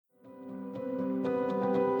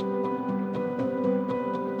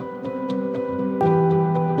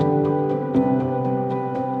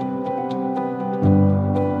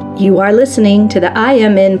You are listening to the I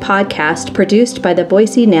Am In podcast produced by the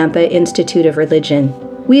Boise Nampa Institute of Religion.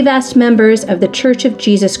 We've asked members of the Church of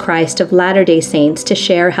Jesus Christ of Latter-day Saints to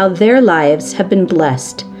share how their lives have been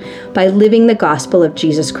blessed by living the gospel of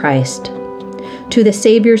Jesus Christ. To the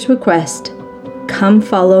Savior's request, "Come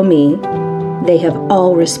follow me," they have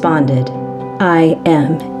all responded, "I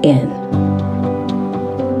am in."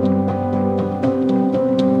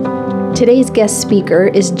 Today's guest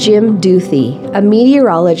speaker is Jim Duthie, a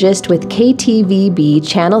meteorologist with KTVB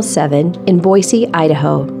Channel 7 in Boise,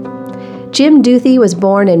 Idaho. Jim Duthie was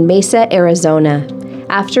born in Mesa, Arizona.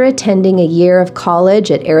 After attending a year of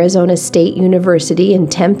college at Arizona State University in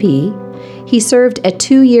Tempe, he served a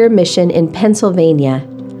 2-year mission in Pennsylvania.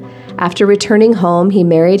 After returning home, he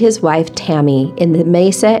married his wife Tammy in the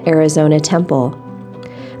Mesa, Arizona temple.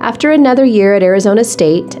 After another year at Arizona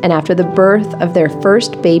State, and after the birth of their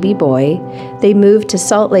first baby boy, they moved to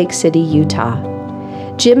Salt Lake City, Utah.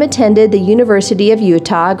 Jim attended the University of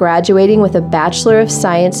Utah, graduating with a Bachelor of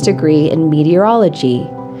Science degree in meteorology.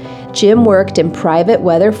 Jim worked in private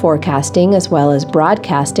weather forecasting as well as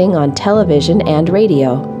broadcasting on television and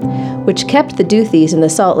radio, which kept the Duthies in the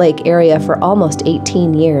Salt Lake area for almost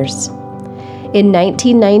 18 years. In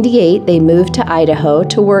 1998, they moved to Idaho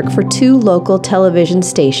to work for 2 local television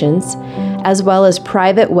stations, as well as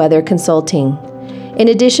private weather consulting. In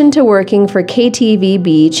addition to working for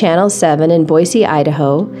KTVB Channel 7 in Boise,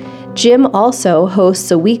 Idaho, Jim also hosts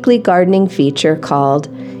a weekly gardening feature called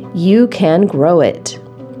You Can Grow It.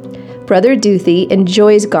 Brother Duthie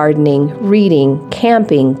enjoys gardening, reading,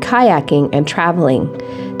 camping, kayaking, and traveling.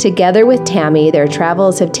 Together with Tammy, their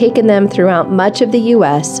travels have taken them throughout much of the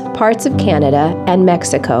U.S., parts of Canada, and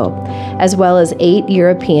Mexico, as well as 8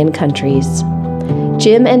 European countries.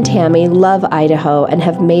 Jim and Tammy love Idaho and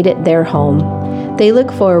have made it their home. They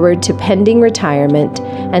look forward to pending retirement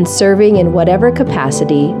and serving in whatever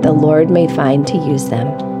capacity the Lord may find to use them.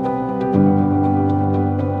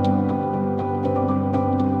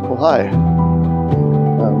 Well, hi.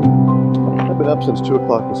 I've been up since 2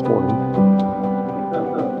 o'clock this morning.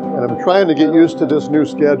 And I'm trying to get used to this new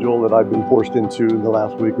schedule that I've been forced into in the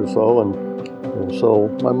last week or so, and so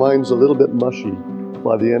my mind's a little bit mushy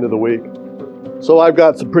by the end of the week. So I've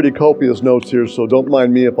got some pretty copious notes here, so don't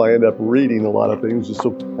mind me if I end up reading a lot of things, just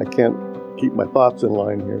so I can't keep my thoughts in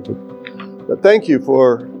line here. But thank you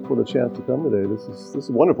for the chance to come today. This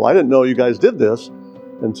is wonderful. I didn't know you guys did this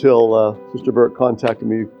until Sister Burt contacted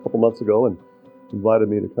me a couple months ago and invited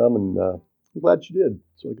me to come, and I'm glad she did,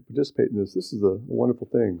 so I could participate in this. This is a wonderful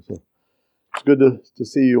thing. So it's good to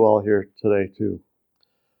see you all here today, too.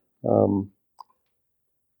 I'm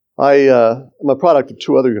a product of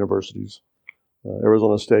 2 other universities,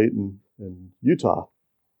 Arizona State and Utah.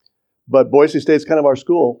 But Boise State's kind of our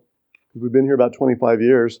school, because we've been here about 25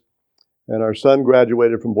 years. And our son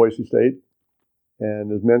graduated from Boise State.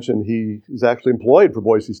 And as mentioned, he is actually employed for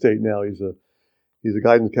Boise State now. He's a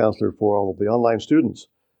guidance counselor for all of the online students.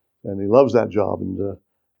 And he loves that job, and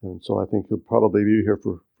so I think he'll probably be here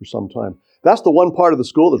for some time. That's the one part of the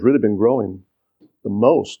school that's really been growing the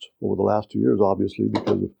most over the last 2 years, obviously,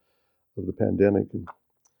 because of the pandemic. And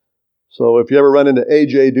so if you ever run into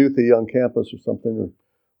A.J. Duthie on campus or something,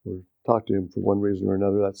 or talk to him for one reason or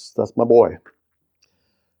another, that's my boy.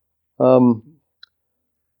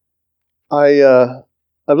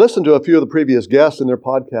 I've listened to a few of the previous guests in their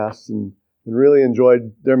podcasts and really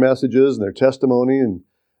enjoyed their messages and their testimony and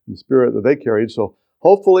the spirit that they carried. So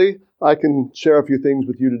hopefully I can share a few things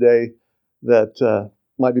with you today that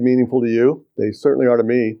might be meaningful to you. They certainly are to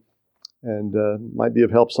me, and might be of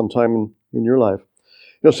help sometime in your life.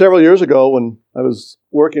 You know, several years ago when I was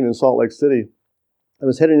working in Salt Lake City, I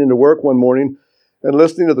was heading into work one morning and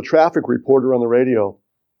listening to the traffic reporter on the radio.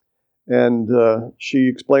 And she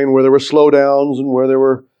explained where there were slowdowns and where there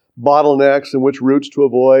were bottlenecks and which routes to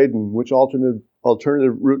avoid and which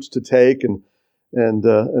alternative routes to take. And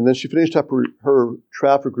then she finished up her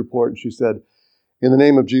traffic report and she said, "In the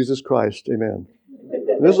name of Jesus Christ, amen."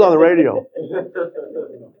 And this is on the radio.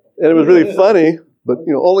 And it was really funny, but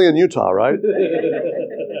only in Utah, right?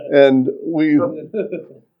 And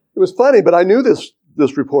it was funny, but I knew this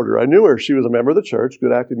reporter. I knew her. She was a member of the church,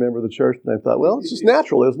 good active member of the church. And I thought, well, it's just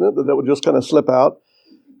natural, isn't it? That would just kind of slip out.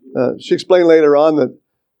 She explained later on that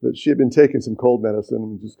she had been taking some cold medicine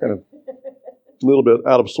and just kind of a little bit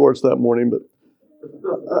out of sorts that morning, but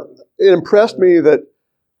it impressed me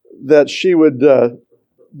that she would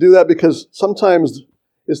do that, because sometimes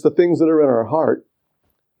it's the things that are in our heart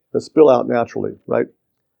that spill out naturally, right?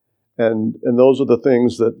 And those are the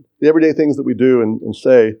everyday things that we do and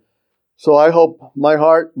say. So I hope my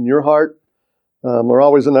heart and your heart are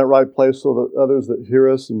always in that right place, so that others that hear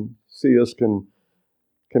us and see us can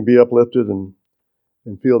can be uplifted and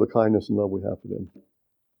feel the kindness and love we have for them.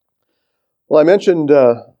 Well, I mentioned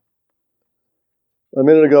a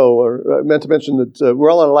minute ago, or I meant to mention that we're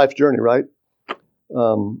all on a life journey, right?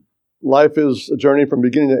 Life is a journey from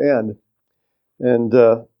beginning to end. And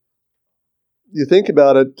you think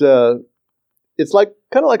about it, it's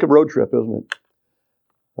kind of like a road trip, isn't it?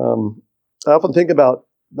 I often think about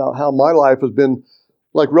how my life has been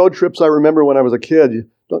like road trips I remember when I was a kid.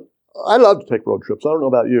 I love to take road trips. I don't know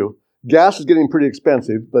about you. Gas is getting pretty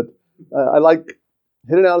expensive, but I like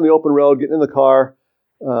hitting out on the open road, getting in the car,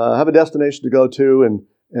 have a destination to go to,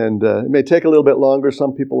 and it may take a little bit longer.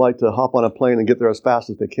 Some people like to hop on a plane and get there as fast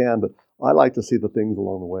as they can, but I like to see the things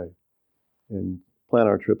along the way and plan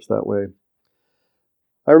our trips that way.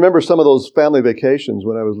 I remember some of those family vacations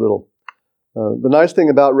when I was little. The nice thing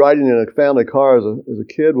about riding in a family car as a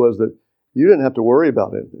kid was that you didn't have to worry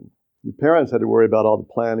about it. Your parents had to worry about all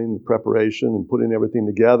the planning, the preparation, and putting everything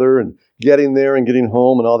together, and getting there and getting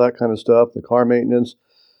home and all that kind of stuff, the car maintenance.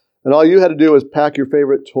 And all you had to do was pack your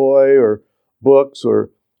favorite toy or books or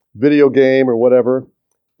video game or whatever,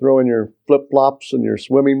 throw in your flip-flops and your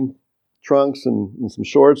swimming trunks and some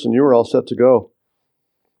shorts, and you were all set to go.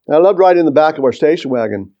 And I loved riding in the back of our station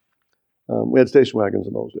wagon. We had station wagons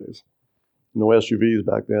in those days. No SUVs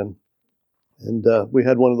back then. And we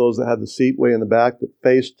had one of those that had the seat way in the back that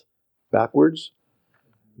faced backwards.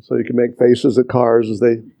 So you could make faces at cars as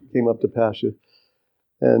they came up to pass you.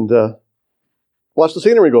 And watch the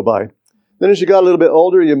scenery go by. Then as you got a little bit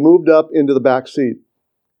older, you moved up into the back seat.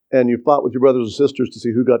 And you fought with your brothers and sisters to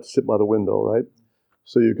see who got to sit by the window, right?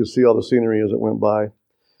 So you could see all the scenery as it went by. And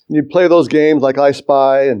you'd play those games like I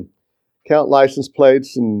Spy and count license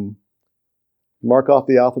plates and mark off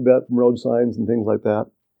the alphabet from road signs and things like that.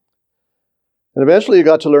 And eventually you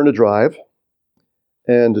got to learn to drive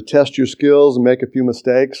and to test your skills and make a few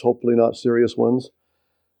mistakes, hopefully not serious ones.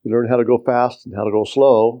 You learn how to go fast and how to go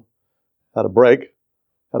slow, how to brake,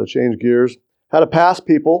 how to change gears, how to pass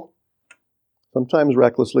people, sometimes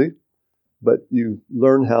recklessly, but you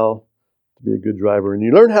learn how to be a good driver. And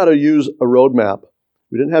you learn how to use a road map.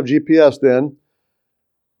 We didn't have GPS then,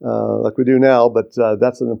 like we do now, but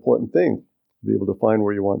that's an important thing, to be able to find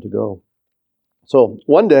where you want to go. So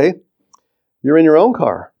one day, you're in your own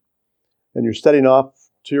car, and you're setting off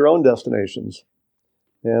to your own destinations.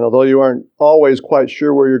 And although you aren't always quite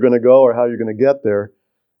sure where you're going to go or how you're going to get there,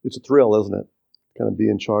 it's a thrill, isn't it? Kind of be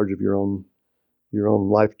in charge of your own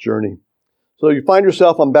life journey. So you find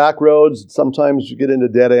yourself on back roads. Sometimes you get into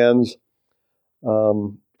dead ends.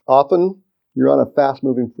 Often you're on a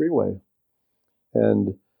fast-moving freeway,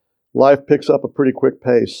 and life picks up a pretty quick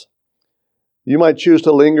pace. You might choose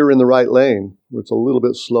to linger in the right lane, where it's a little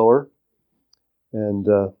bit slower, and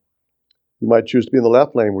you might choose to be in the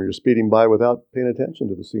left lane, where you're speeding by without paying attention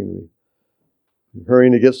to the scenery. You're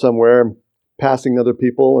hurrying to get somewhere, passing other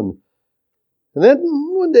people, and then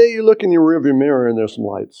one day you look in your rearview mirror and there's some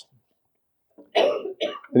lights.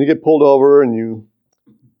 And you get pulled over and you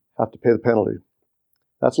have to pay the penalty.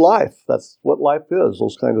 That's life. That's what life is,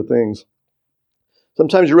 those kinds of things.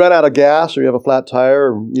 Sometimes you run out of gas or you have a flat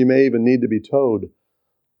tire, or you may even need to be towed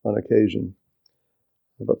on occasion.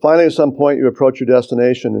 But finally, at some point, you approach your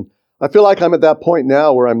destination. And I feel like I'm at that point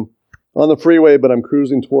now where I'm on the freeway, but I'm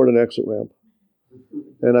cruising toward an exit ramp.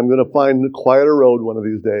 And I'm going to find a quieter road one of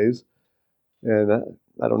these days. And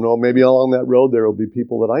I don't know, maybe along that road there will be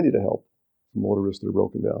people that I need to help, motorists that are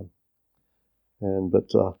broken down.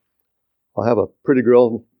 But I'll have a pretty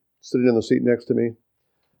girl sitting in the seat next to me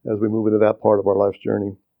as we move into that part of our life's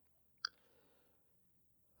journey.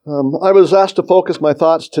 I was asked to focus my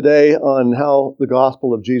thoughts today on how the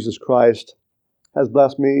gospel of Jesus Christ has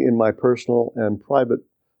blessed me in my personal and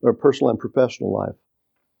professional life.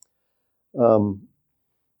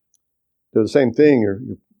 They're the same thing.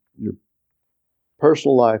 Your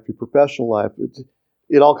personal life, your professional life,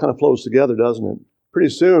 it all kind of flows together, doesn't it? Pretty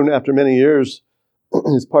soon, after many years,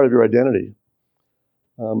 it's part of your identity.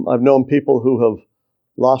 I've known people who have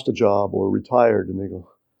lost a job or retired, and they go,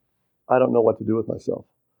 I don't know what to do with myself,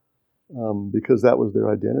 because that was their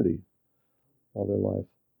identity all their life.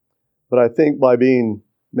 But I think by being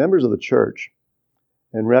members of the church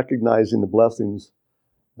and recognizing the blessings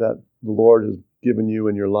that the Lord has given you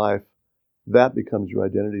in your life, that becomes your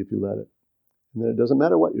identity if you let it. And then it doesn't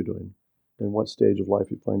matter what you're doing and what stage of life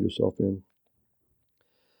you find yourself in.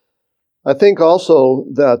 I think also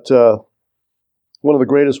that one of the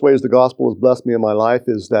greatest ways the gospel has blessed me in my life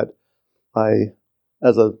is that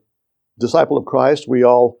as a disciple of Christ, we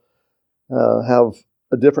all have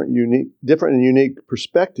a different and unique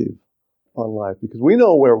perspective on life, because we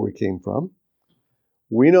know where we came from.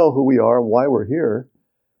 We know who we are and why we're here.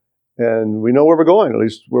 And we know where we're going, at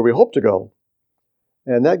least where we hope to go.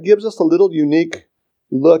 And that gives us a little unique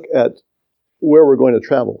look at where we're going to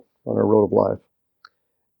travel on our road of life.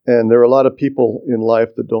 And there are a lot of people in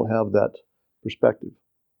life that don't have that perspective.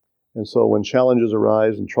 And so when challenges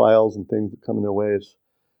arise and trials and things that come in their way, it's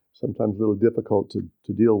sometimes a little difficult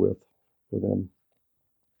to deal with for them.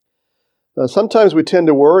 Sometimes we tend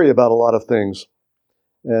to worry about a lot of things,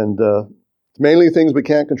 and mainly things we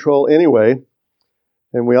can't control anyway,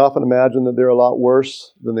 and we often imagine that they're a lot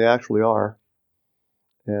worse than they actually are,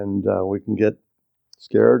 and we can get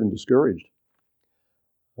scared and discouraged.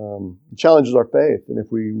 It challenges our faith, and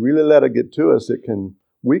if we really let it get to us, it can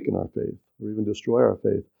weaken our faith or even destroy our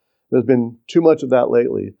faith. There's been too much of that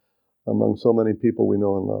lately among so many people we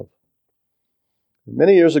know and love.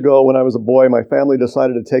 Many years ago, when I was a boy, my family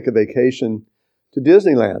decided to take a vacation to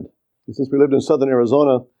Disneyland. And since we lived in southern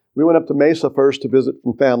Arizona, we went up to Mesa first to visit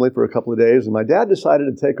some family for a couple of days, and my dad decided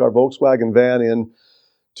to take our Volkswagen van in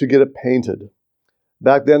to get it painted.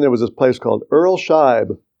 Back then, there was this place called Earl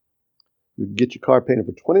Scheib. You could get your car painted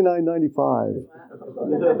for $29.95.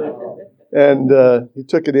 And he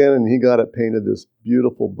took it in and he got it painted this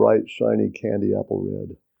beautiful, bright, shiny candy apple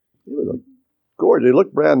red. It was gorgeous. It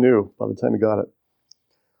looked brand new by the time he got it.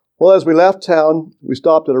 Well, as we left town, we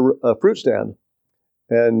stopped at a fruit stand,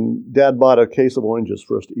 and Dad bought a case of oranges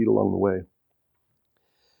for us to eat along the way.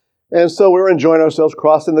 And so we were enjoying ourselves,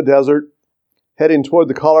 crossing the desert, heading toward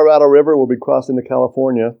the Colorado River. We'll be crossing to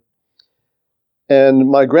California. And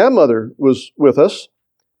my grandmother was with us,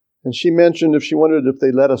 and she mentioned if she wondered if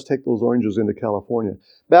they'd let us take those oranges into California.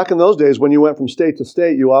 Back in those days, when you went from state to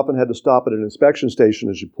state, you often had to stop at an inspection station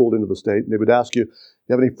as you pulled into the state, and they would ask you, do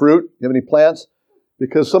you have any fruit? Do you have any plants?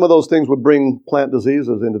 Because some of those things would bring plant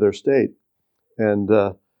diseases into their state and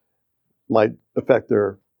might affect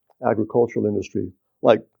their agricultural industry.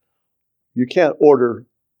 Like, you can't order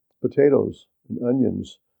potatoes and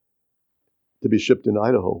onions to be shipped in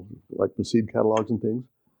Idaho, like from seed catalogs and things,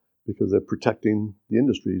 because they're protecting the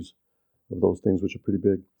industries of those things, which are pretty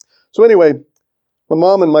big. So anyway, my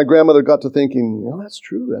mom and my grandmother got to thinking, well, that's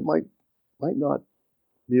true. That might not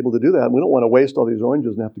be able to do that. We don't want to waste all these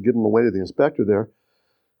oranges and have to give them away to the inspector there.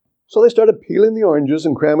 So they started peeling the oranges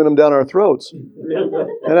and cramming them down our throats.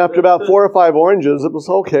 And after about 4 or 5 oranges, it was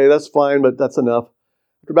okay, that's fine, but that's enough.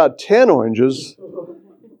 After about 10 oranges,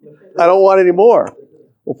 I don't want any more.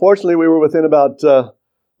 Well, fortunately, we were within about a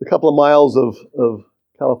couple of miles of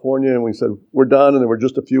California, and we said, we're done, and there were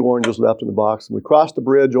just a few oranges left in the box. And we crossed the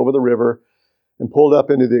bridge over the river and pulled up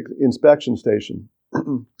into the inspection station.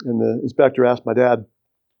 And the inspector asked my dad,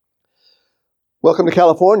 welcome to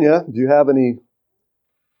California. Do you have any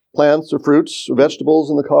plants or fruits or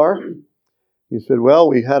vegetables in the car? He said, well,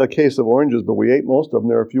 we had a case of oranges, but we ate most of them.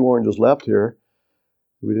 There are a few oranges left here.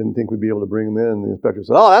 We didn't think we'd be able to bring them in. And the inspector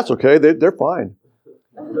said, oh, that's okay. They're fine.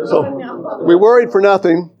 So we worried for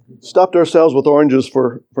nothing, stuffed ourselves with oranges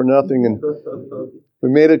for nothing, and we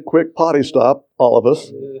made a quick potty stop, all of us.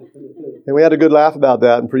 And we had a good laugh about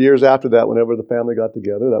that. And for years after that, whenever the family got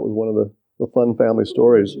together, that was one of the fun family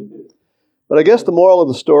stories. But I guess the moral of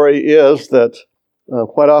the story is that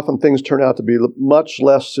quite often things turn out to be much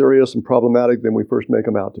less serious and problematic than we first make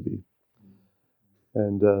them out to be.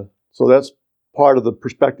 And so that's part of the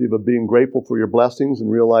perspective of being grateful for your blessings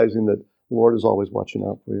and realizing that the Lord is always watching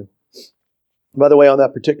out for you. By the way, on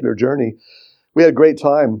that particular journey, we had a great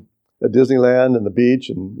time at Disneyland and the beach,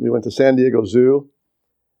 and we went to San Diego Zoo,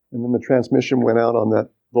 and then the transmission went out on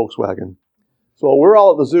that Volkswagen. So we're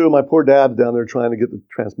all at the zoo. My poor dad's down there trying to get the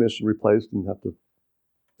transmission replaced and have to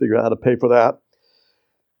figure out how to pay for that.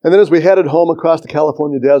 And then as we headed home across the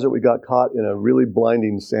California desert, we got caught in a really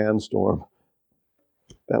blinding sandstorm.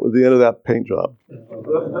 That was the end of that paint job.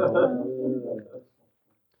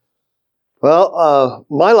 Well,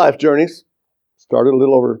 my life journey started a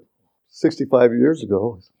little over 65 years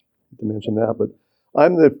ago. I hate to mention that, but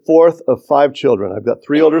I'm the fourth of 5 children. I've got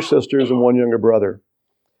 3 older sisters and 1 younger brother.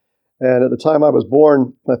 And at the time I was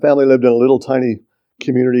born, my family lived in a little tiny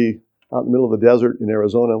community out in the middle of the desert in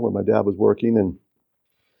Arizona where my dad was working. And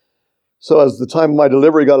so as the time of my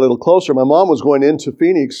delivery got a little closer, my mom was going into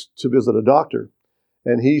Phoenix to visit a doctor.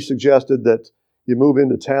 And he suggested that you move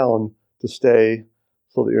into town to stay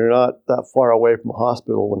so that you're not that far away from a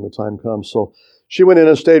hospital when the time comes. So she went in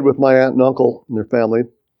and stayed with my aunt and uncle and their family,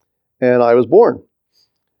 and I was born.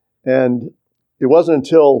 And it wasn't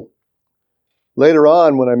until later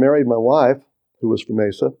on when I married my wife, who was from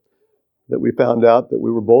Mesa, that we found out that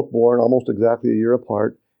we were both born almost exactly a year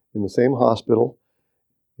apart in the same hospital,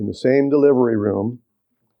 in the same delivery room,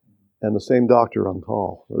 and the same doctor on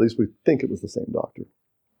call. Or at least we think it was the same doctor.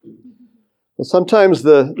 Well, sometimes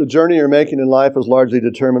the journey you're making in life is largely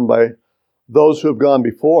determined by those who have gone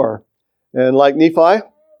before. And like Nephi,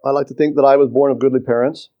 I like to think that I was born of goodly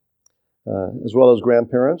parents, as well as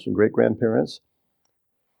grandparents and great-grandparents.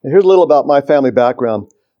 And here's a little about my family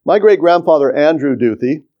background. My great-grandfather, Andrew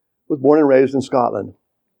Duthie, was born and raised in Scotland.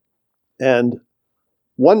 And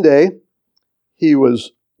one day, he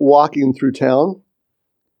was walking through town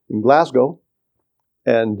in Glasgow,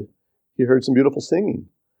 and he heard some beautiful singing.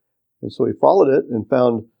 And so he followed it and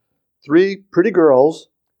found 3 pretty girls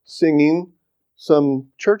singing some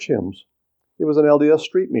church hymns. It was an LDS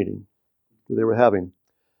street meeting that they were having.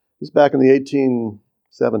 This is back in the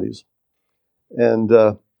 1870s.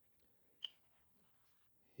 And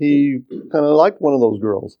he kind of liked one of those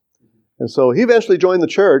girls. And so he eventually joined the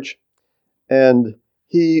church, and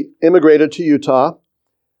he immigrated to Utah,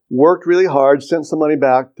 worked really hard, sent some money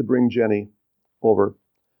back to bring Jenny over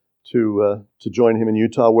to join him in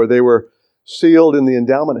Utah, where they were sealed in the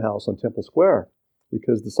endowment house on Temple Square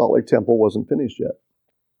because the Salt Lake Temple wasn't finished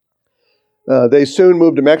yet. They soon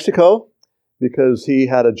moved to Mexico because he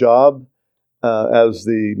had a job as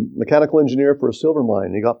the mechanical engineer for a silver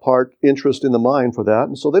mine. He got part interest in the mine for that,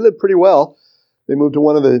 and so they lived pretty well. They moved to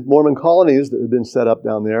one of the Mormon colonies that had been set up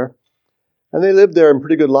down there, and they lived there in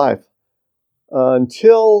pretty good life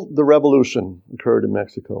until the revolution occurred in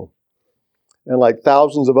Mexico. And like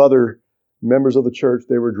thousands of other members of the church,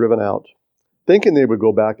 they were driven out, thinking they would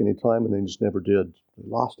go back any time, and they just never did. They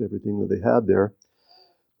lost everything that they had there.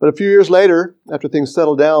 But a few years later, after things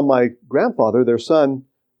settled down, my grandfather, their son,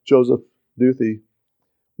 Joseph Duthie,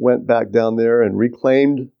 went back down there and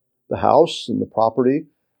reclaimed the house and the property,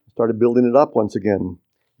 started building it up once again.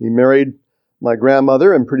 He married my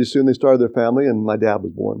grandmother, and pretty soon they started their family, and my dad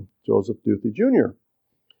was born, Joseph Duthie Jr.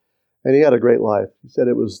 And he had a great life. He said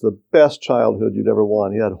it was the best childhood you'd ever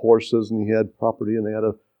want. He had horses, and he had property, and they had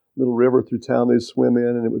a little river through town they'd swim in,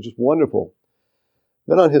 and it was just wonderful.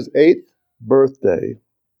 Then on his 8th birthday,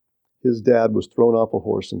 his dad was thrown off a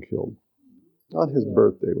horse and killed. On his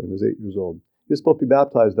birthday, when he was 8 years old. He was supposed to be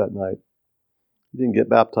baptized that night. He didn't get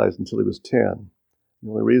baptized until he was 10. The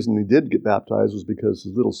only reason he did get baptized was because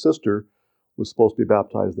his little sister was supposed to be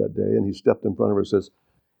baptized that day, and he stepped in front of her and says,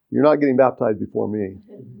 "You're not getting baptized before me."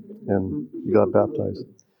 And he got baptized.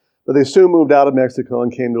 But they soon moved out of Mexico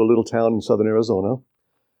and came to a little town in southern Arizona,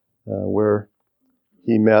 where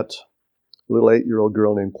he met a little 8-year-old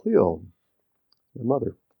girl named Cleo, my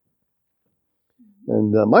mother.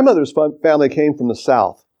 And my mother's family came from the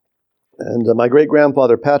South. And my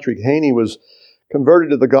great-grandfather, Patrick Haney, was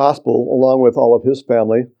converted to the gospel along with all of his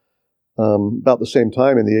family about the same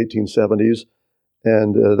time in the 1870s.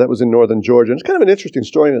 And that was in northern Georgia. And it's kind of an interesting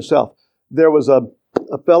story in itself. There was a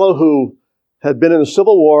fellow who had been in the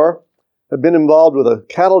Civil War, had been involved with a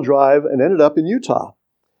cattle drive, and ended up in Utah.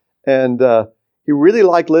 And he really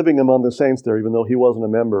liked living among the saints there, even though he wasn't a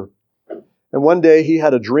member. And one day he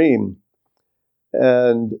had a dream.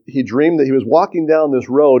 And he dreamed that he was walking down this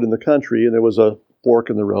road in the country, and there was a fork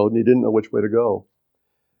in the road, and he didn't know which way to go.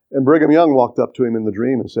 And Brigham Young walked up to him in the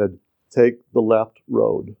dream and said, "Take the left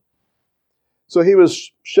road." So he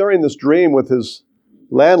was sharing this dream with his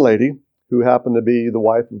landlady, who happened to be the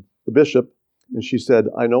wife of the bishop, and she said,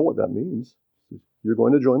 "I know what that means. You're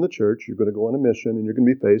going to join the church, you're going to go on a mission, and you're going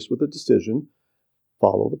to be faced with a decision.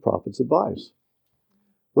 Follow the prophet's advice."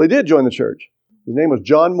 Well, he did join the church. His name was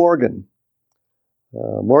John Morgan.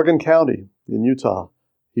 Morgan County in Utah.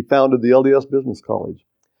 He founded the LDS Business College.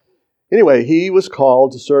 Anyway, he was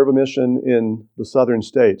called to serve a mission in the southern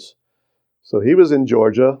states. So he was in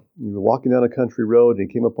Georgia. He was walking down a country road, and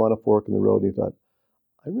he came upon a fork in the road, and he thought,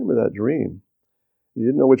 "I remember that dream." He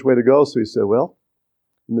didn't know which way to go, so he said, well,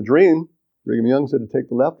 in the dream, Brigham Young said to take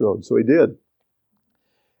the left road. So he did.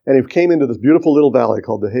 And he came into this beautiful little valley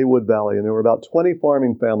called the Haywood Valley, and there were about 20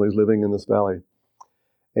 farming families living in this valley.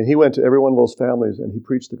 And he went to every one of those families, and he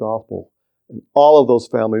preached the gospel. And all of those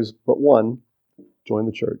families, but one, joined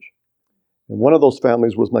the church. And one of those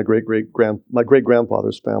families was my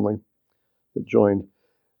great-grandfather's family that joined.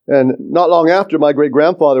 And not long after, my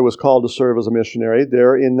great-grandfather was called to serve as a missionary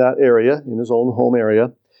there in that area, in his own home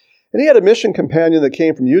area. And he had a mission companion that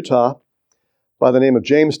came from Utah by the name of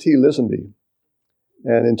James T. Lisenby.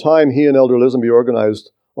 And in time, he and Elder Lisenby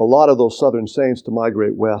organized a lot of those southern saints to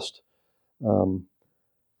migrate west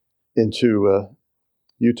into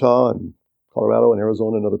Utah and Colorado and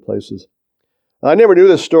Arizona and other places. I never knew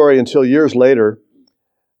this story until years later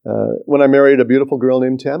when I married a beautiful girl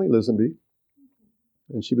named Tammy Lisenby.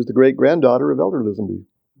 And she was the great-granddaughter of Elder Lisenby.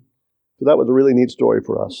 So that was a really neat story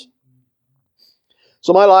for us.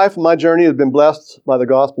 So my life and my journey has been blessed by the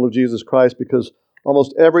gospel of Jesus Christ because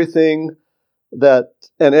almost everything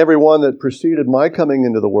and every one that preceded my coming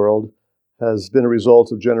into the world has been a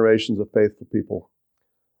result of generations of faithful people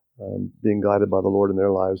being guided by the Lord in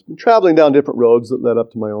their lives, and traveling down different roads that led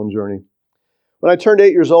up to my own journey. When I turned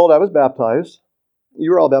 8 years old, I was baptized.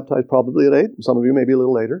 You were all baptized probably at 8. Some of you maybe a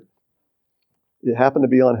little later. It happened to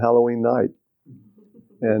be on Halloween night.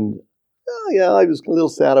 And I was a little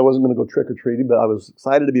sad I wasn't going to go trick-or-treating, but I was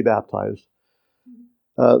excited to be baptized.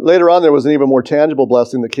 Later on, there was an even more tangible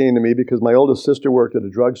blessing that came to me because my oldest sister worked at a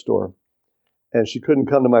drugstore, and she couldn't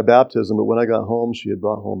come to my baptism, but when I got home, she had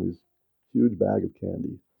brought home this huge bag of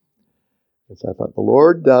candy. And so I thought, the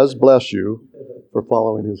Lord does bless you for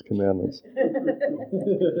following His commandments.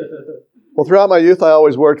 Well, throughout my youth, I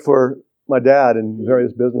always worked for my dad in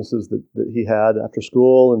various businesses that he had after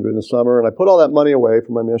school and during the summer, and I put all that money away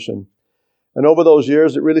for my mission. And over those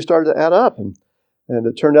years, it really started to add up, and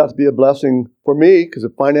it turned out to be a blessing for me because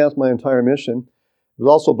it financed my entire mission. It was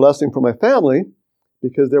also a blessing for my family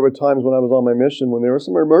because there were times when I was on my mission when there were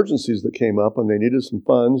some emergencies that came up and they needed some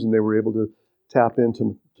funds and they were able to tap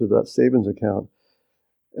into that savings account.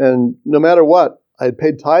 And no matter what, I had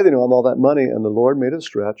paid tithing on all that money and the Lord made it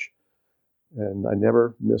stretch and I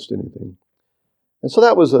never missed anything. And so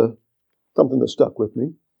that was something that stuck with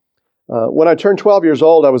me. When I turned 12 years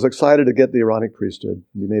old, I was excited to get the Aaronic priesthood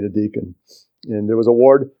and be made a deacon. And there was a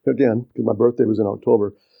ward, again, because my birthday was in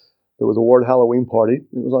October, there was a ward Halloween party. It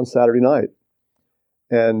was on Saturday night.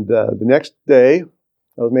 And the next day,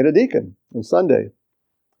 I was made a deacon on Sunday.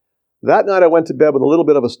 That night, I went to bed with a little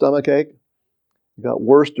bit of a stomach ache. It got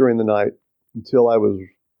worse during the night until I was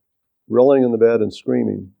rolling in the bed and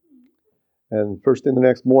screaming. And first thing the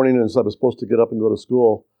next morning, as I was supposed to get up and go to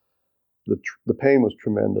school, the pain was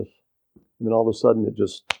tremendous. And then all of a sudden, it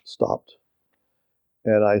just stopped.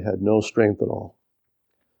 And I had no strength at all.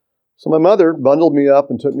 So my mother bundled me up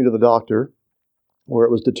and took me to the doctor, where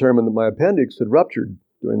it was determined that my appendix had ruptured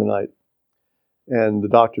during the night. And the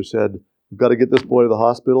doctor said, "You've got to get this boy to the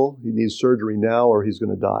hospital. He needs surgery now or he's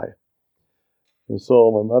going to die." And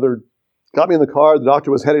so my mother got me in the car. The doctor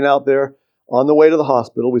was heading out there. On the way to the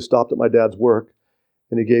hospital, we stopped at my dad's work,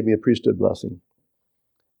 and he gave me a priesthood blessing.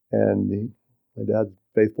 And my dad's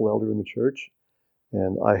a faithful elder in the church.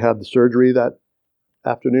 And I had the surgery that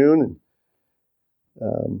afternoon,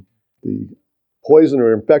 and the poison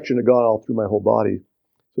or infection had gone all through my whole body.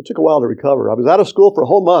 So it took a while to recover. I was out of school for a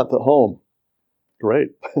whole month at home. Great.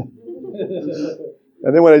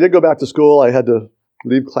 And then when I did go back to school, I had to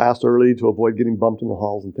leave class early to avoid getting bumped in the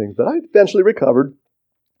halls and things. But I eventually recovered.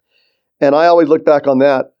 And I always look back on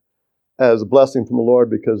that as a blessing from the Lord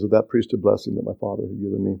because of that priesthood blessing that my father had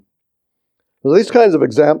given me. Well, these kinds of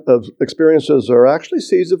experiences are actually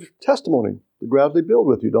seeds of testimony that gradually build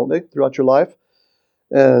with you, don't they, throughout your life?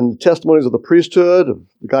 And testimonies of the priesthood, of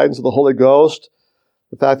the guidance of the Holy Ghost,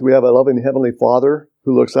 the fact that we have a loving Heavenly Father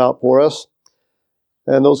who looks out for us.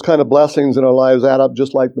 And those kind of blessings in our lives add up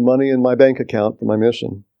just like the money in my bank account for my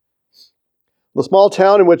mission. The small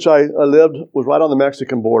town in which I lived was right on the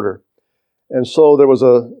Mexican border. And so there was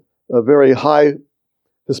a very high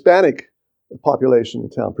Hispanic population in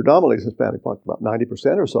town, predominantly Hispanic, about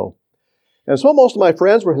 90% or so. And so most of my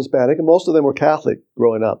friends were Hispanic, and most of them were Catholic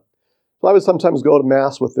growing up. So I would sometimes go to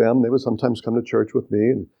Mass with them. They would sometimes come to church with me.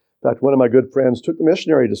 And in fact, one of my good friends took the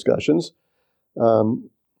missionary discussions.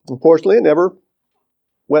 Unfortunately, it never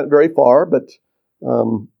went very far, but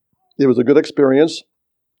it was a good experience.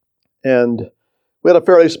 And we had a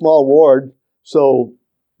fairly small ward, so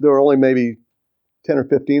there were only maybe 10 or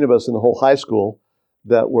 15 of us in the whole high school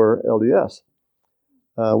that were LDS.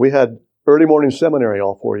 We had early morning seminary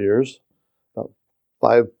all 4 years, about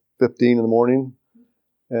 5:15 in the morning.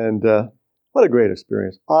 And what a great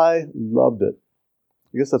experience. I loved it.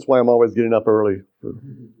 I guess that's why I'm always getting up early for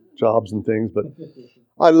jobs and things, but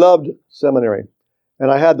I loved seminary.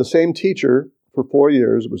 And I had the same teacher for 4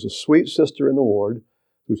 years. It was a sweet sister in the ward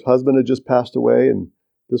whose husband had just passed away, and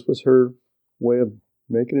this was her way of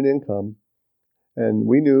making an income. And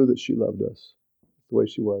we knew that she loved us the way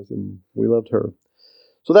she was, and we loved her.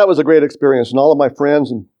 So that was a great experience. And all of my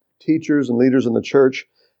friends and teachers and leaders in the church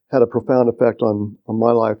had a profound effect on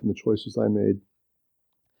my life and the choices I made.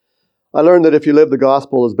 I learned that if you live the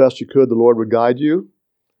gospel as best you could, the Lord would guide you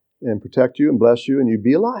and protect you and bless you, and you'd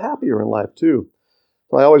be a lot happier in life too.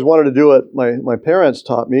 So I always wanted to do what my parents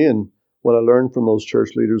taught me and what I learned from those church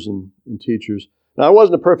leaders and teachers. Now, I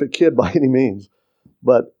wasn't a perfect kid by any means,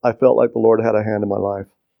 but I felt like the Lord had a hand in my life.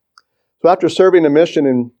 So after serving a mission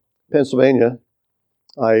in Pennsylvania,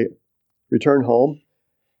 I returned home,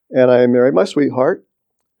 and I married my sweetheart,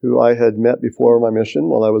 who I had met before my mission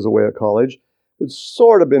while I was away at college. It's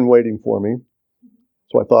sort of been waiting for me.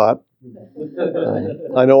 So I thought.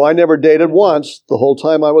 I know I never dated once the whole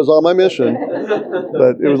time I was on my mission,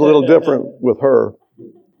 but it was a little different with her.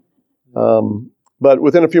 But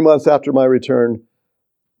within a few months after my return,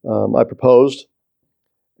 I proposed,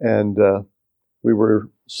 and we were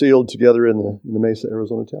sealed together in the Mesa,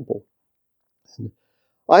 Arizona temple. And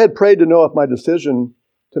I had prayed to know if my decision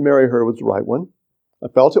to marry her was the right one. I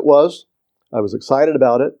felt it was. I was excited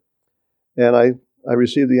about it, and I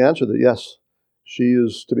received the answer that yes, she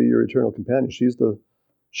is to be your eternal companion. She's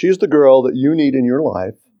the girl that you need in your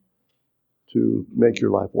life to make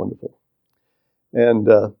your life wonderful. And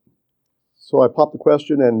so I popped the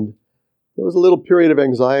question, and there was a little period of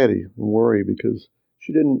anxiety and worry because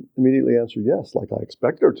she didn't immediately answer yes like I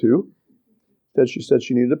expected her to. Instead, she said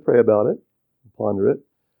she needed to pray about it, ponder it.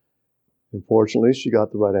 And fortunately, she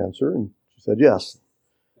got the right answer, and she said yes.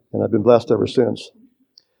 And I've been blessed ever since.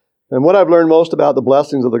 And what I've learned most about the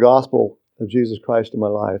blessings of the gospel of Jesus Christ in my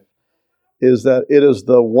life is that it is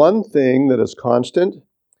the one thing that is constant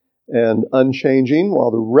and unchanging,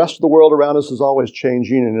 while the rest of the world around us is always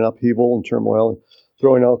changing and in upheaval and turmoil and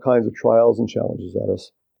throwing all kinds of trials and challenges at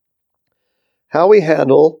us. How we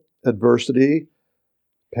handle adversity,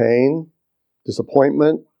 pain,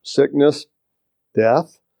 disappointment, sickness,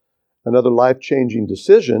 death, and other life-changing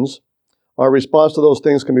decisions, our response to those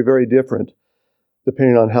things can be very different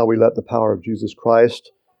depending on how we let the power of Jesus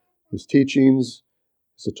Christ, His teachings,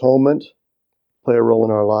 His atonement, play a role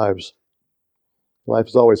in our lives. Life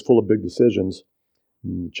is always full of big decisions,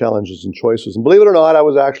 and challenges and choices. And believe it or not, I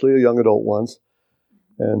was actually a young adult once.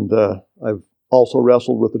 And I've also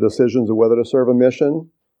wrestled with the decisions of whether to serve a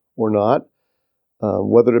mission or not,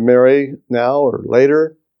 whether to marry now or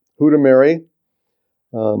later, who to marry.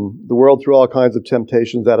 The world threw all kinds of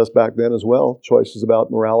temptations at us back then as well. Choices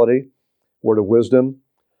about morality, word of wisdom,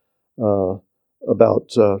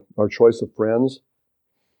 about our choice of friends.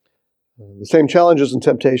 The same challenges and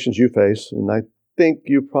temptations you face, and I think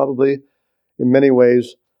you probably, in many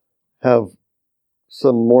ways, have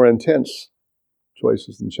some more intense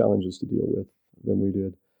choices and challenges to deal with than we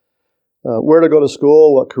did. Where to go to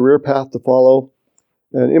school, what career path to follow.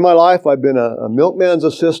 And in my life, I've been a milkman's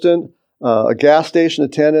assistant, a gas station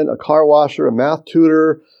attendant, a car washer, a math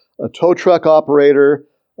tutor, a tow truck operator,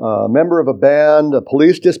 a member of a band, a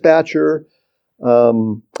police dispatcher,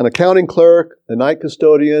 an accounting clerk, a night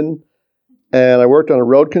custodian, and I worked on a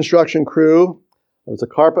road construction crew. I was a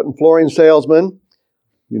carpet and flooring salesman.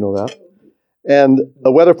 You know that. And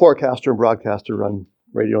a weather forecaster and broadcaster on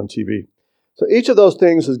radio and TV. So each of those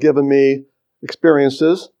things has given me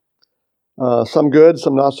experiences, some good,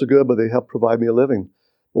 some not so good, but they help provide me a living.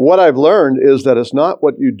 But what I've learned is that it's not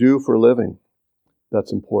what you do for a living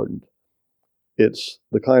that's important. It's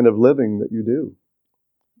the kind of living that you do,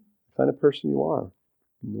 the kind of person you are,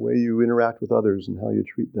 and the way you interact with others and how you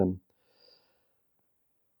treat them.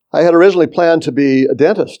 I had originally planned to be a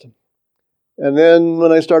dentist. And then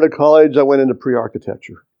when I started college, I went into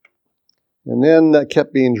pre-architecture. And then that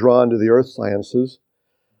kept being drawn to the earth sciences.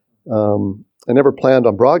 I never planned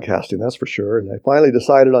on broadcasting, that's for sure. And I finally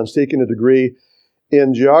decided on seeking a degree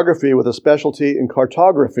in geography with a specialty in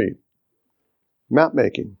cartography, map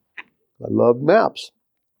making. I love maps.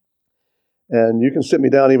 And you can sit me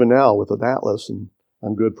down even now with an atlas, and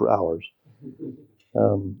I'm good for hours.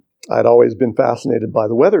 I'd always been fascinated by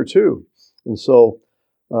the weather, too. And so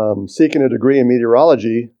seeking a degree in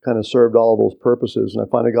meteorology kind of served all of those purposes. And I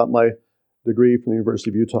finally got my degree from the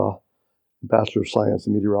University of Utah, Bachelor of Science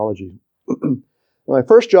in Meteorology. My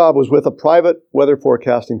first job was with a private weather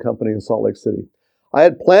forecasting company in Salt Lake City. I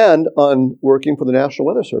had planned on working for the National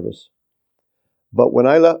Weather Service. But when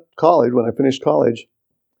I left college, when I finished college,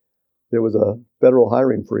 there was a federal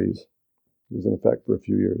hiring freeze. It was in effect for a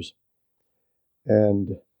few years.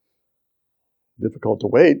 And difficult to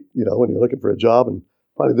wait, when you're looking for a job. And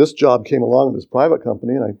finally, this job came along with this private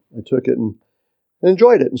company, and I took it and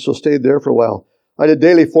enjoyed it, and so stayed there for a while. I did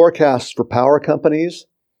daily forecasts for power companies,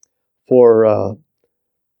 for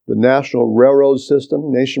the national railroad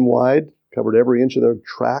system nationwide, covered every inch of their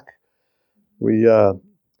track. We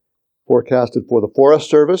forecasted for the Forest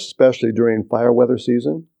Service, especially during fire weather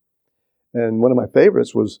season. And one of my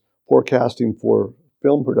favorites was forecasting for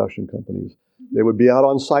film production companies. They would be out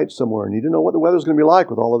on site somewhere and need to know what the weather's going to be like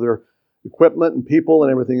with all of their equipment and people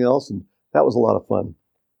and everything else. And that was a lot of fun.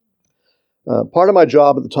 Part of my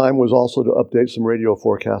job at the time was also to update some radio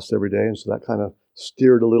forecasts every day. And so that kind of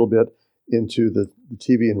steered a little bit into the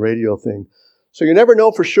TV and radio thing. So you never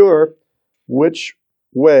know for sure which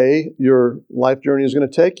way your life journey is going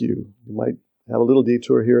to take you. You might have a little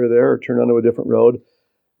detour here or there or turn onto a different road.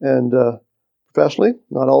 And professionally,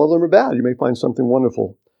 not all of them are bad. You may find something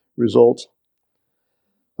wonderful results.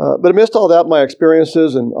 But amidst all that, my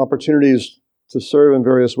experiences and opportunities to serve in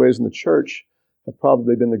various ways in the church have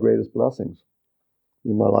probably been the greatest blessings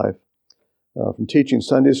in my life. From teaching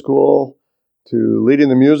Sunday school, to leading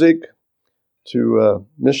the music, to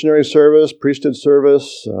missionary service, priesthood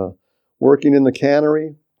service, working in the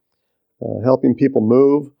cannery, helping people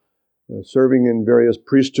move, serving in various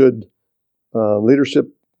priesthood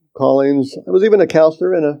leadership callings. I was even a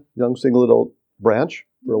counselor in a young single adult branch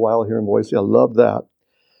for a while here in Boise. I loved that.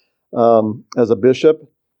 As a bishop,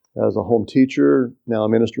 as a home teacher, now a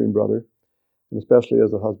ministering brother, and especially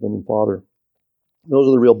as a husband and father. Those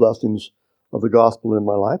are the real blessings of the gospel in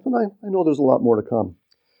my life, and I know there's a lot more to come.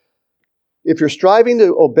 If you're striving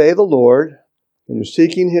to obey the Lord and you're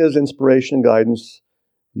seeking His inspiration and guidance,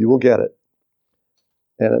 you will get it.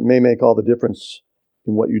 And it may make all the difference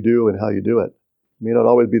in what you do and how you do it. It may not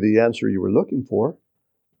always be the answer you were looking for,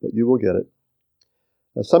 but you will get it.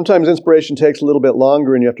 Sometimes inspiration takes a little bit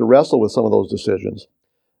longer and you have to wrestle with some of those decisions.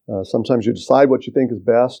 Sometimes you decide what you think is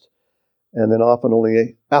best, and then often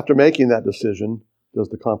only after making that decision does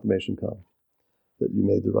the confirmation come that you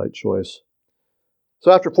made the right choice.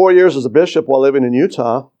 So after 4 years as a bishop while living in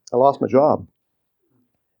Utah, I lost my job.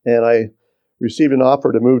 And I received an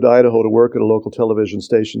offer to move to Idaho to work at a local television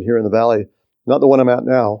station here in the valley, not the one I'm at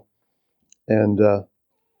now. And it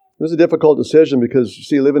was a difficult decision because, you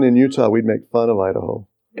see, living in Utah, we'd make fun of Idaho.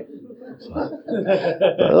 So,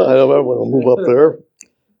 I don't ever want to move up there.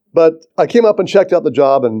 But I came up and checked out the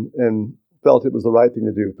job and felt it was the right thing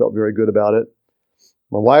to do, felt very good about it.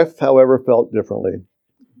 My wife, however, felt differently.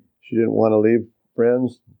 She didn't want to leave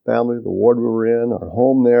friends, family, the ward we were in, our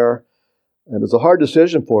home there. And it was a hard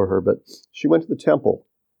decision for her, but she went to the temple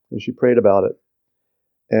and she prayed about it.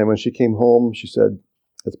 And when she came home, she said,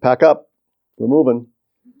 "Let's pack up. We're moving."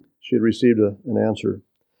 She had received an answer.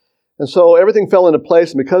 And so everything fell into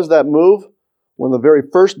place. And because of that move, one of the very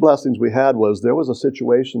first blessings we had was there was a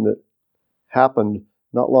situation that happened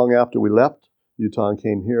not long after we left Utah and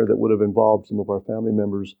came here that would have involved some of our family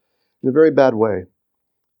members in a very bad way.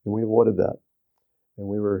 And we avoided that. And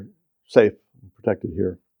we were safe and protected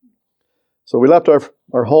here. So we left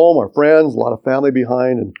our home, our friends, a lot of family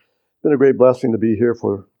behind, and it's been a great blessing to be here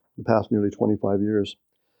for the past nearly 25 years.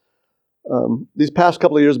 These past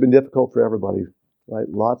couple of years have been difficult for everybody, right?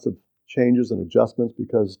 Lots of changes and adjustments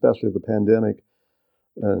because especially of the pandemic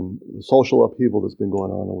and the social upheaval that's been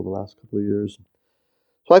going on over the last couple of years.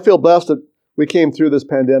 So I feel blessed that we came through this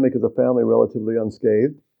pandemic as a family relatively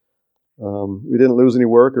unscathed. We didn't lose any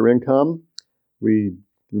work or income. We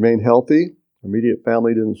remained healthy. Our immediate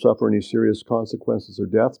family didn't suffer any serious consequences or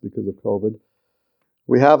deaths because of COVID.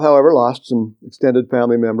 We have, however, lost some extended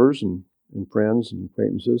family members and friends and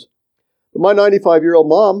acquaintances. But my 95-year-old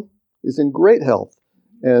mom is in great health,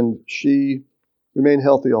 and she remained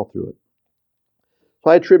healthy all through it.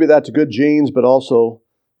 So I attribute that to good genes, but also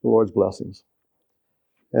the Lord's blessings.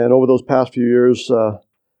 And over those past few years,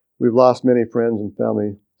 we've lost many friends and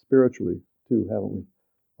family spiritually, too, haven't we?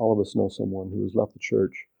 All of us know someone who has left the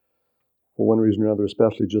church for one reason or another,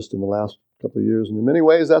 especially just in the last couple of years. And in many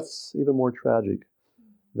ways, that's even more tragic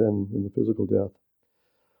than the physical death.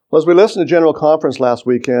 Well, as we listened to General Conference last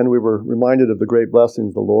weekend, we were reminded of the great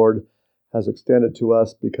blessings the Lord has extended to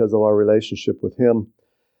us because of our relationship with Him,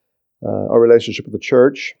 our relationship with the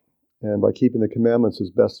church, and by keeping the commandments as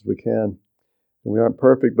best as we can. And we aren't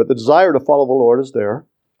perfect, but the desire to follow the Lord is there,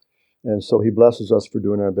 and so He blesses us for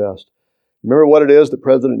doing our best. Remember what it is that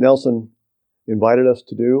President Nelson invited us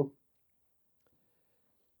to do?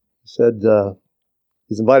 He said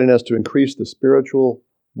He's inviting us to increase the spiritual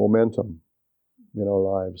momentum in our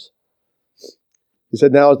lives. He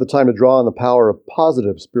said now is the time to draw on the power of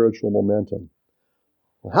positive spiritual momentum.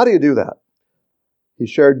 Well, how do you do that? He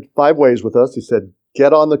shared 5 ways with us. He said,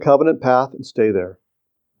 get on the covenant path and stay there.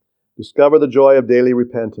 Discover the joy of daily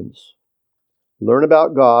repentance. Learn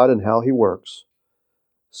about God and how He works.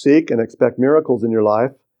 Seek and expect miracles in your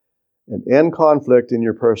life, and end conflict in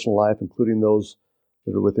your personal life, including those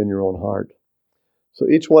that are within your own heart. So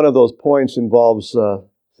each one of those points involves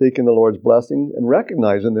seeking the Lord's blessing and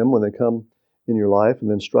recognizing them when they come in your life, and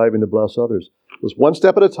then striving to bless others. Just one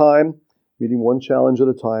step at a time, meeting one challenge at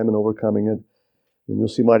a time and overcoming it, and you'll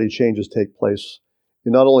see mighty changes take place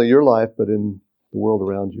in not only your life, but in the world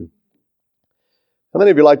around you. How many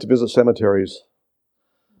of you like to visit cemeteries?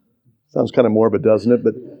 Sounds kind of morbid, doesn't it?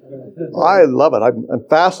 But I love it. I'm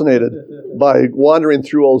fascinated by wandering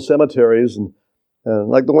through old cemeteries, and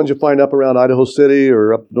like the ones you find up around Idaho City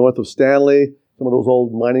or up north of Stanley, some of those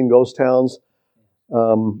old mining ghost towns.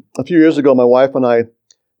 A few years ago, my wife and I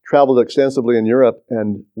traveled extensively in Europe,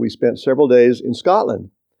 and we spent several days in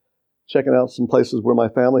Scotland, checking out some places where my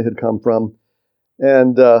family had come from.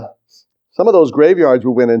 And some of those graveyards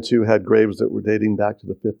we went into had graves that were dating back to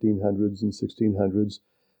the 1500s and 1600s.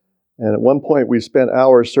 And at one point, we spent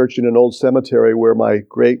hours searching an old cemetery where my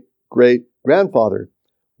great-great-grandfather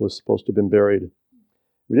was supposed to have been buried.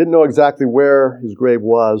 We didn't know exactly where his grave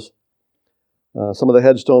was. Some of the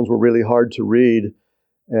headstones were really hard to read.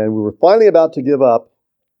 And we were finally about to give up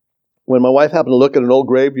when my wife happened to look at an old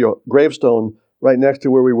gravestone right next to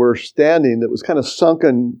where we were standing that was kind of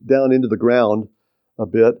sunken down into the ground a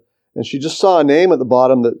bit. And she just saw a name at the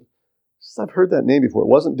bottom that, I've heard that name before. It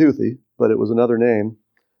wasn't Duthie, but it was another name,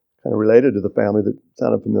 kind of related to the family that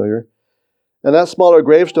sounded familiar. And that smaller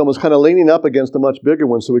gravestone was kind of leaning up against a much bigger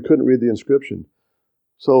one, so we couldn't read the inscription.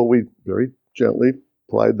 So we very gently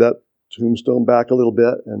pried that tombstone back a little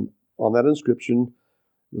bit, and on that inscription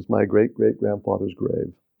was my great-great-grandfather's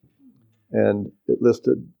grave. And it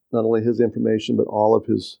listed not only his information, but all of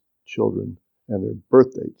his children and their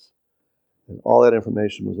birth dates. And all that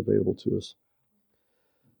information was available to us.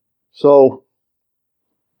 So,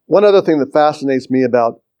 one other thing that fascinates me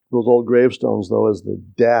about those old gravestones, though, is the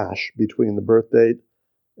dash between the birth date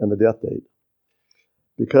and the death date.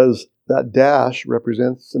 Because that dash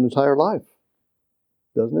represents an entire life,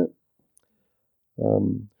 doesn't it?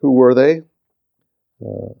 Who were they?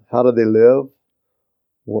 How did they live?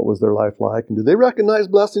 What was their life like? And did they recognize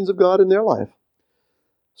blessings of God in their life?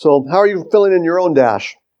 So, how are you filling in your own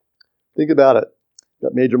dash? Think about it.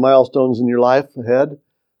 Got major milestones in your life ahead.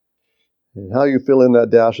 And how you fill in that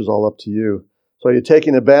dash is all up to you. So are you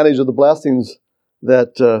taking advantage of the blessings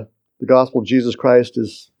that the gospel of Jesus Christ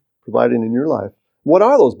is providing in your life? What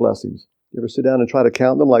are those blessings? You ever sit down and try to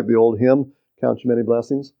count them like the old hymn, Count Your Many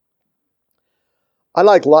Blessings? I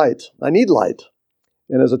like light. I need light.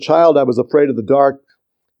 And as a child, I was afraid of the dark.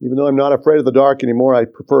 Even though I'm not afraid of the dark anymore, I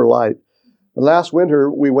prefer light. And last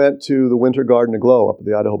winter, we went to the Winter Garden Aglow up at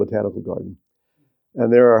the Idaho Botanical Garden.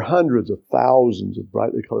 And there are hundreds of thousands of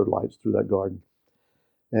brightly colored lights through that garden.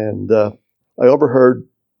 And I overheard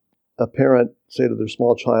a parent say to their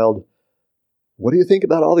small child, "What do you think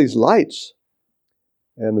about all these lights?"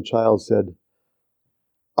 And the child said,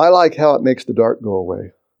 "I like how it makes the dark go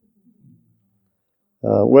away."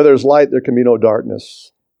 Where there's light, there can be no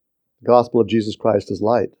darkness. The gospel of Jesus Christ is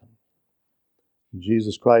light.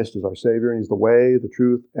 Jesus Christ is our Savior, and He's the way, the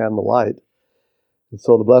truth, and the light. And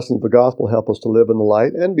so the blessings of the gospel help us to live in the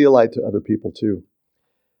light and be a light to other people too.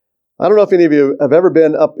 I don't know if any of you have ever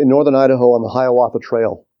been up in northern Idaho on the Hiawatha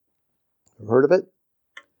Trail. Ever heard of it?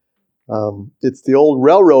 It's the old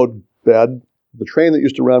railroad bed, the train that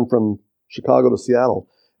used to run from Chicago to Seattle.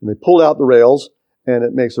 And they pulled out the rails, and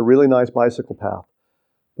it makes a really nice bicycle path.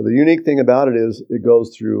 But the unique thing about it is it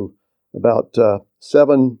goes through about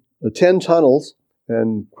 10 tunnels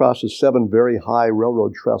and crosses 7 very high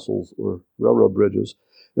railroad trestles or railroad bridges.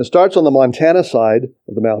 And it starts on the Montana side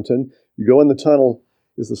of the mountain. You go in the tunnel,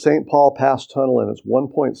 is the St. Paul Pass Tunnel, and it's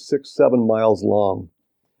 1.67 miles long.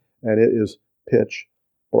 And it is pitch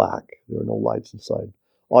black. There are no lights inside.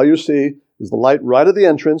 All you see is the light right at the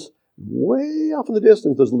entrance. Way off in the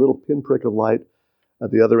distance, there's a little pinprick of light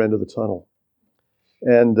at the other end of the tunnel.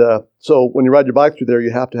 And so when you ride your bike through there,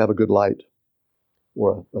 you have to have a good light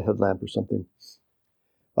or a headlamp or something.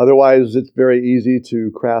 Otherwise, it's very easy to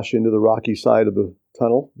crash into the rocky side of the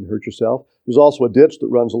tunnel and hurt yourself. There's also a ditch that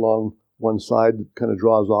runs along one side that kind of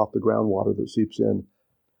draws off the groundwater that seeps in.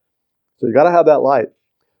 So you got to have that light.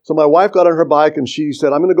 So my wife got on her bike and she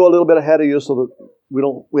said, "I'm going to go a little bit ahead of you so that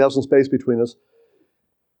we have some space between us."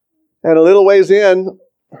 And a little ways in,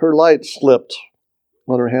 her light slipped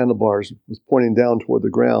on her handlebars. It was pointing down toward the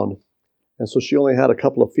ground. And so she only had a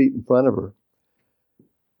couple of feet in front of her.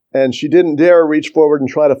 And she didn't dare reach forward and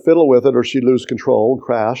try to fiddle with it or she'd lose control and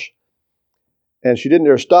crash. And she didn't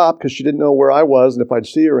dare stop because she didn't know where I was and if I'd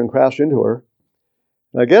see her and crash into her.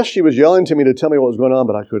 And I guess she was yelling to me to tell me what was going on,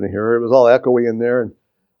 but I couldn't hear her. It was all echoey in there, and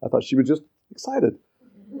I thought she was just excited.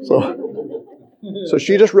 So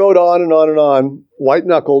she just rode on and on and on,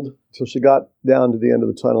 white-knuckled, till she got down to the end of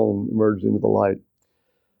the tunnel and emerged into the light.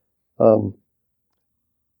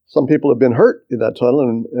 Some people have been hurt in that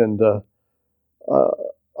tunnel, and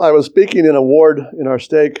I was speaking in a ward in our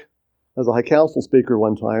stake as a high council speaker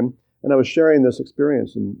one time, and I was sharing this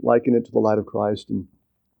experience and likening it to the light of Christ. And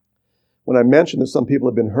when I mentioned that some people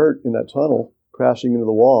have been hurt in that tunnel, crashing into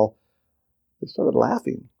the wall, they started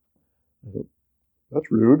laughing. I thought, that's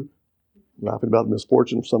rude, laughing about the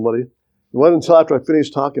misfortune of somebody. It wasn't until after I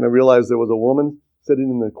finished talking I realized there was a woman sitting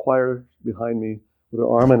in the choir behind me with her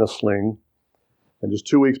arm in a sling. And just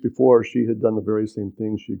 2 weeks before, she had done the very same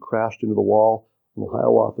thing. She had crashed into the wall on the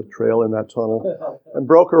Hiawatha Trail in that tunnel and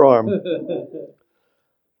broke her arm.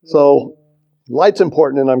 So light's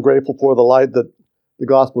important, and I'm grateful for the light that the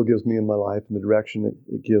gospel gives me in my life and the direction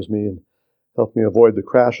it gives me, and help me avoid the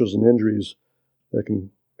crashes and injuries that can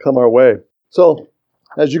come our way. So,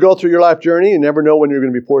 as you go through your life journey, you never know when you're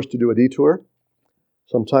going to be forced to do a detour.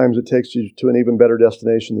 Sometimes it takes you to an even better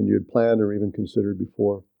destination than you had planned or even considered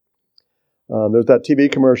before. There's that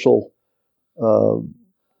TV commercial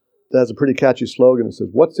that has a pretty catchy slogan. It says,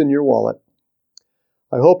 "What's in your wallet?"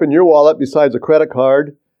 I hope in your wallet, besides a credit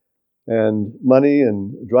card and money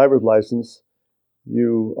and a driver's license,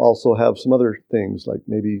 you also have some other things, like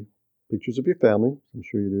maybe pictures of your family. I'm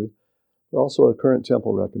sure you do. But also a current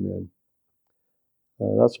temple recommend.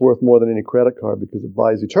 That's worth more than any credit card because it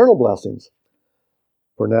buys eternal blessings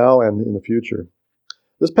for now and in the future.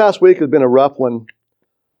 This past week has been a rough one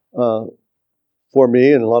for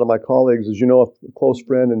me and a lot of my colleagues. As you know, a close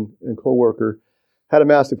friend and co-worker had a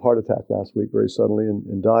massive heart attack last week very suddenly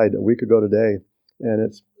and died a week ago today. And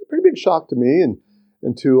it's a pretty big shock to me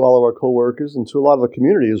and to all of our co-workers and to a lot of the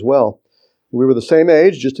community as well. We were the same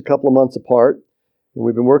age, just a couple of months apart, and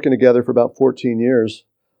we've been working together for about 14 years,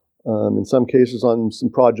 in some cases on some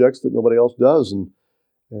projects that nobody else does.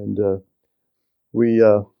 And we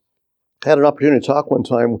had an opportunity to talk one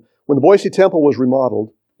time when the Boise Temple was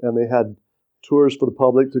remodeled, and they had tours for the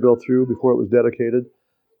public to go through before it was dedicated.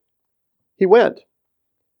 He went.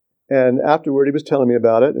 And afterward, he was telling me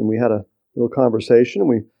about it, and we had a little conversation,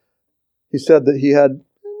 and he said that he had a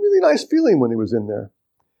really nice feeling when he was in there.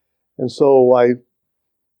 And so I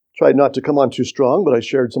tried not to come on too strong, but I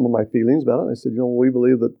shared some of my feelings about it. I said, we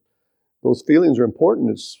believe that those feelings are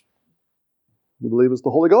important. We believe it's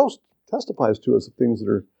the Holy Ghost testifies to us of things that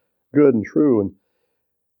are good and true.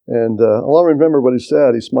 And I'll remember what he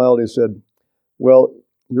said. He smiled and he said, "Well,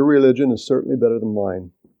 your religion is certainly better than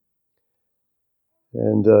mine."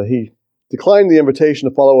 And he declined the invitation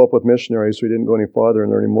to follow up with missionaries, so he didn't go any farther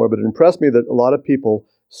and learn any more. But it impressed me that a lot of people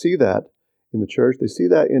see that in the church. They see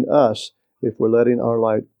that in us if we're letting our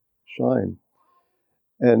light shine.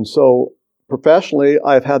 And so professionally,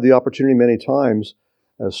 I've had the opportunity many times,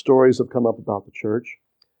 as stories have come up about the church,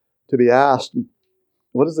 to be asked,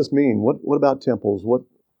 what does this mean? What about temples?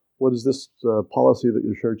 What is this policy that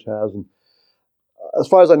your church has? And as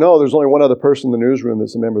far as I know, there's only one other person in the newsroom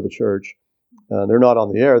that's a member of the church. They're not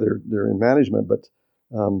on the air, they're in management, but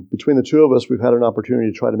between the two of us, we've had an opportunity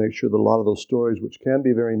to try to make sure that a lot of those stories, which can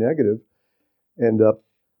be very negative, end up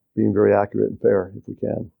being very accurate and fair if we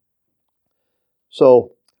can.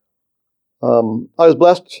 So I was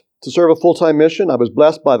blessed to serve a full-time mission. I was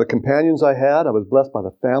blessed by the companions I had. I was blessed by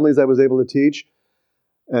the families I was able to teach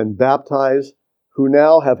and baptize, who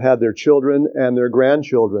now have had their children and their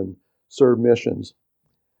grandchildren serve missions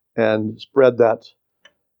and spread that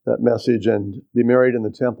message and be married in the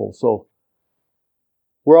temple. So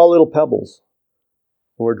we're all little pebbles.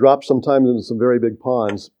 We're dropped sometimes into some very big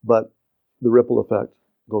ponds, but the ripple effect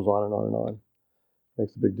goes on and on and on.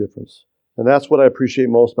 Makes a big difference. And that's what I appreciate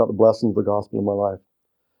most about the blessings of the gospel in my life.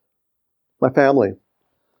 My family,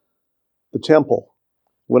 the temple.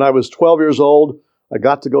 When I was 12 years old, I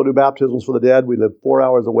got to go do baptisms for the dead. We lived 4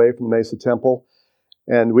 hours away from the Mesa Temple.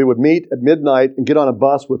 And we would meet at midnight and get on a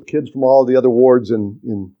bus with kids from all the other wards, and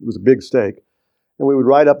it was a big stake. And we would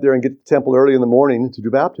ride up there and get to the temple early in the morning to do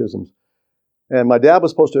baptisms. And my dad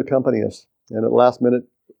was supposed to accompany us. And at the last minute,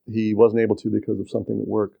 he wasn't able to because of something at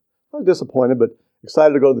work. I was disappointed, but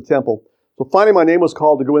excited to go to the temple. So finally, my name was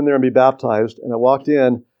called to go in there and be baptized. And I walked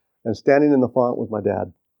in, and standing in the font was my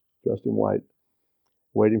dad, dressed in white,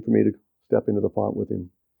 waiting for me to step into the font with him.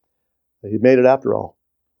 He'd made it after all.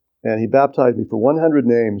 And he baptized me for 100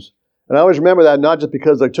 names. And I always remember that, not just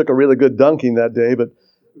because I took a really good dunking that day, but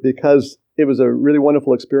because it was a really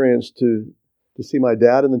wonderful experience to see my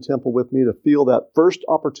dad in the temple with me, to feel that first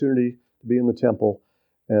opportunity to be in the temple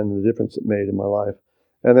and the difference it made in my life.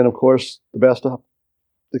 And then, of course, the best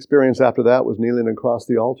experience after that was kneeling across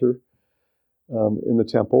the altar in the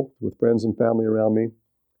temple with friends and family around me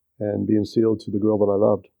and being sealed to the girl that I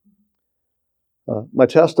loved. My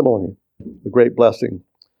testimony, a great blessing.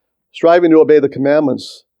 Striving to obey the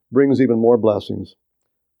commandments brings even more blessings.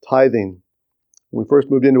 Tithing. When we first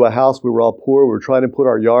moved into a house, we were all poor. We were trying to put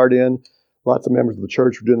our yard in. Lots of members of the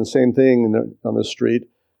church were doing the same thing on this street.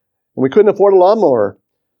 And we couldn't afford a lawnmower.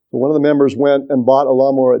 So one of the members went and bought a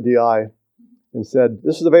lawnmower at DI and said,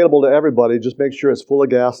 "This is available to everybody. Just make sure it's full of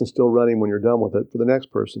gas and still running when you're done with it for the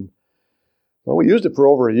next person." Well, we used it for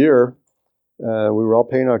over a year. We were all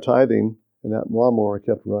paying our tithing, and that lawnmower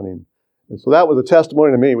kept running. And so that was a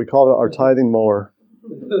testimony to me. We called it our tithing mower.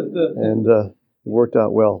 And it worked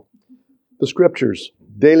out well. The scriptures,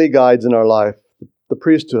 daily guides in our life, the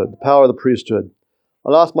priesthood, the power of the priesthood.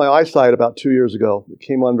 I lost my eyesight about 2 years ago. It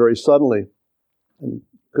came on very suddenly and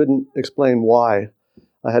couldn't explain why.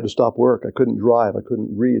 I had to stop work. I couldn't drive. I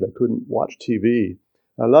couldn't read. I couldn't watch TV.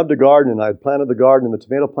 I loved to garden, and I had planted the garden, and the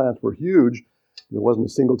tomato plants were huge. There wasn't a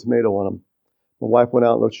single tomato on them. My wife went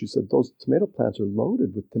out and looked. She said, those tomato plants are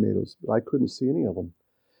loaded with tomatoes, but I couldn't see any of them.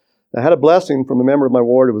 I had a blessing from a member of my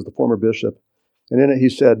ward. It was the former bishop. And in it he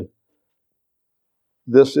said,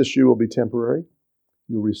 this issue will be temporary.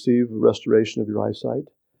 You'll receive restoration of your eyesight.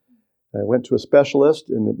 And I went to a specialist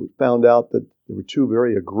and found out that there were 2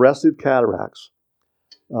 very aggressive cataracts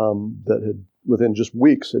that had, within just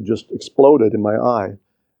weeks, had just exploded in my eye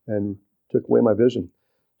and took away my vision.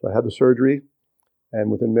 So I had the surgery, and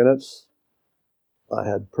within minutes, I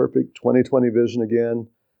had perfect 20/20 vision again.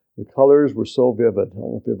 The colors were so vivid. I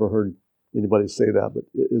don't know if you've ever heard anybody say that, but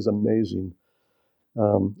it is amazing.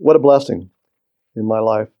 What a blessing in my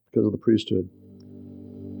life because of the priesthood.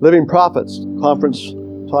 Living Prophets Conference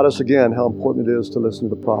taught us again how important it is to listen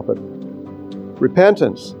to the prophet.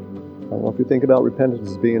 Repentance. I don't know if you think about repentance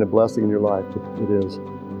as being a blessing in your life, but it is.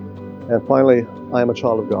 And finally, I am a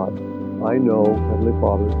child of God. I know Heavenly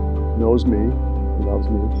Father knows me, He loves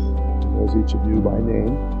me, He knows each of you by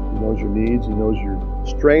name. He knows your needs, He knows your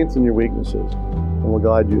strengths and your weaknesses, and will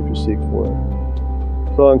guide you if you seek for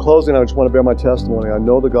it. So in closing, I just want to bear my testimony. I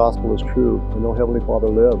know the gospel is true. I know Heavenly Father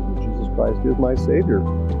lives, and Jesus Christ is my Savior.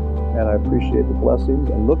 And I appreciate the blessings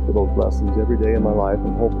and look for those blessings every day in my life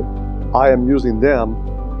and hope that I am using them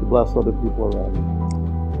to bless other people around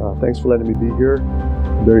me. Thanks for letting me be here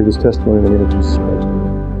and bear you this testimony in the name of Jesus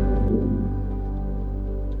Christ.